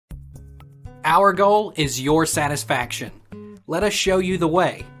Our goal is your satisfaction. Let us show you the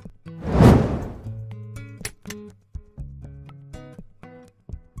way.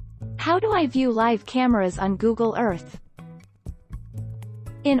 How do I view live cameras on Google Earth?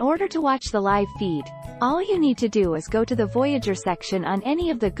 In order to watch the live feed, all you need to do is go to the Voyager section on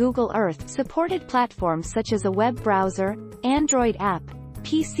any of the Google Earth supported platforms such as a web browser, Android app,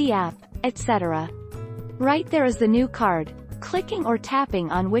 PC app, etc. Right there is the new card, clicking or tapping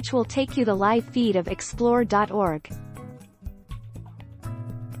on which will take you the live feed of explore.org.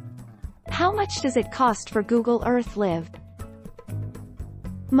 How much does it cost for Google Earth Live?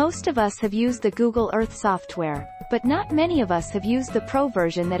 Most of us have used the Google Earth software, but not many of us have used the Pro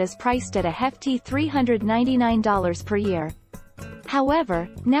version that is priced at a hefty $399 per year. However,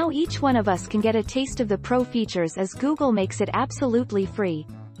 now each one of us can get a taste of the Pro features as Google makes it absolutely free.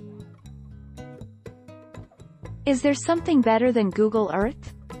 Is there something better than Google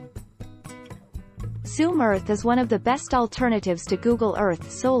Earth? Zoom Earth is one of the best alternatives to Google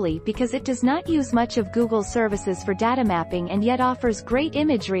Earth solely because it does not use much of Google's services for data mapping and yet offers great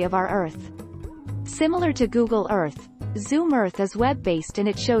imagery of our Earth. Similar to Google Earth, Zoom Earth is web-based and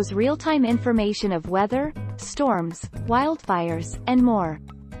it shows real-time information of weather, storms, wildfires, and more.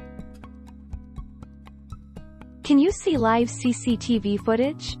 Can you see live CCTV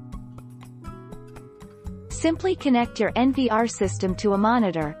footage? Simply connect your NVR system to a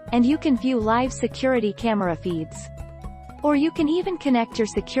monitor, and you can view live security camera feeds. Or you can even connect your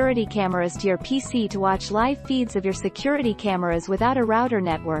security cameras to your PC to watch live feeds of your security cameras without a router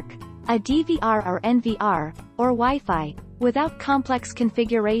network, a DVR or NVR, or Wi-Fi, without complex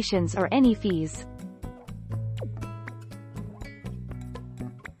configurations or any fees.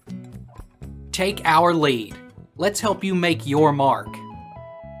 Take our lead. Let's help you make your mark.